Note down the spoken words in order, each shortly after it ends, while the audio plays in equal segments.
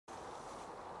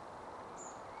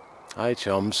Hi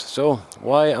chums. So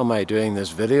why am I doing this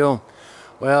video?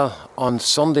 Well, on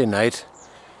Sunday night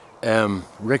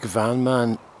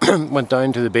Rickvanman went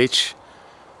down to the beach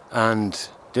and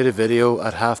did a video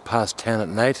at 10:30 at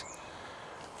night,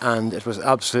 and it was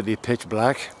absolutely pitch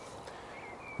black.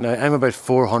 Now I'm about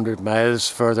 400 miles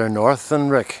further north than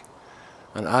Rick,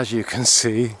 and as you can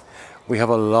see we have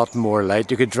a lot more light.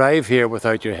 You could drive here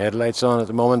without your headlights on at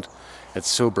the moment, it's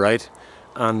so bright.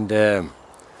 And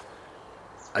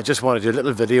I just wanted to do a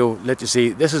little video, let you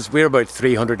see. We're about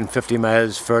 350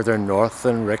 miles further north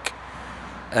than Rick.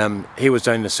 He was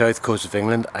down the south coast of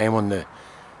England. I'm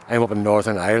up in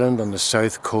Northern Ireland on the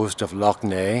south coast of Lough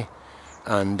Neagh,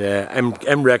 and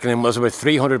I'm reckoning it was about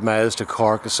 300 miles to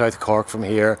Cork, to South Cork from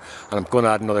here, and I'm going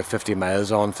to add another 50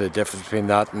 miles on for the difference between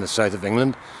that and the south of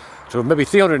England. So maybe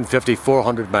 350,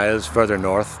 400 miles further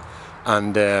north,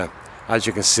 and as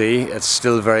you can see, it's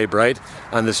still very bright,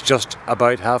 and it's just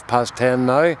about 10:30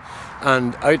 now.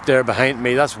 And out there behind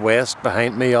me, that's west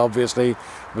behind me, obviously,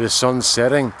 with the sun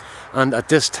setting. And at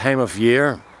this time of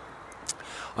year,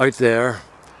 out there,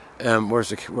 where's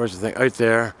the thing? Out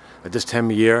there, at this time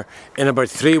of year, in about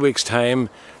 3 weeks' time,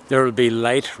 there will be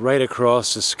light right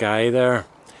across the sky there,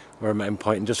 where I'm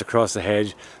pointing, just across the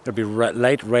hedge. There'll be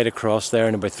light right across there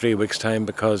in about 3 weeks' time,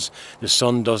 because the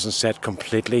sun doesn't set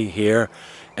completely here.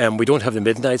 We don't have the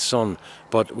midnight sun,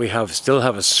 but we still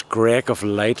have a scrake of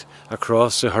light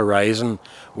across the horizon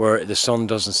where the sun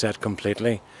doesn't set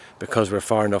completely, because we're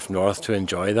far enough north to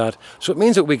enjoy that. So it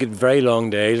means that we get very long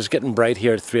days. It's getting bright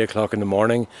here at 3 o'clock in the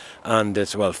morning, and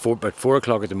it's about 4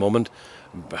 o'clock at the moment,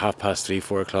 3:30,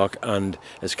 4 o'clock, and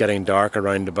it's getting dark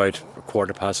around about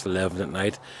 11:15 at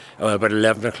night. About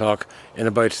 11 o'clock. In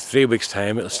about 3 weeks'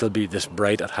 time, it'll still be this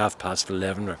bright at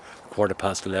 11:30 or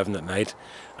 11:15 at night,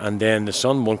 and then the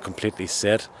sun won't completely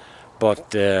set,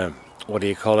 but what do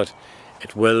you call it?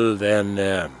 It will then.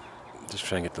 Just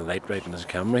try and get the light right on this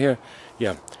camera here.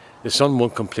 Yeah, the sun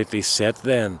won't completely set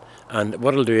then. And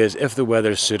what I'll do is, if the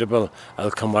weather is suitable,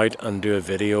 I'll come out and do a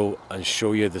video and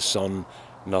show you the sun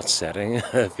not setting,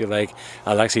 if you like.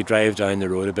 I'll actually drive down the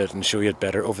road a bit and show you it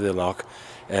better over the loch.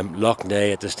 Lough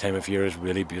Neagh at this time of year is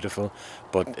really beautiful,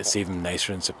 but it's even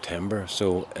nicer in September.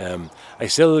 So I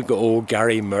still owe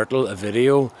Gary Myrtle a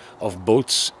video of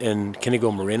boats in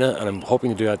Kinnigo Marina, and I'm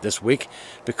hoping to do that this week,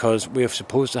 because we're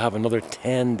supposed to have another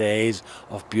 10 days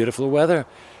of beautiful weather.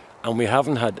 And we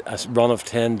haven't had a run of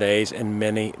 10 days in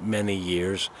many, many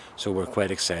years, so we're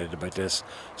quite excited about this.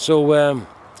 So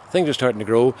things are starting to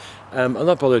grow. I'm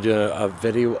not bothered doing a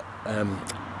video,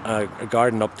 a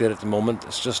garden update at the moment.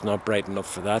 It's just not bright enough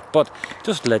for that. But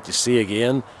just to let you see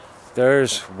again,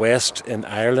 there's west in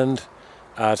Ireland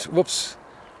at, what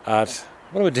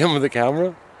am I doing with the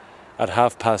camera? At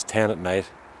 10:30 at night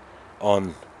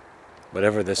on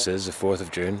whatever this is, the 4th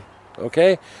of June.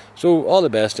 Okay, so all the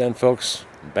best then, folks.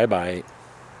 Bye bye.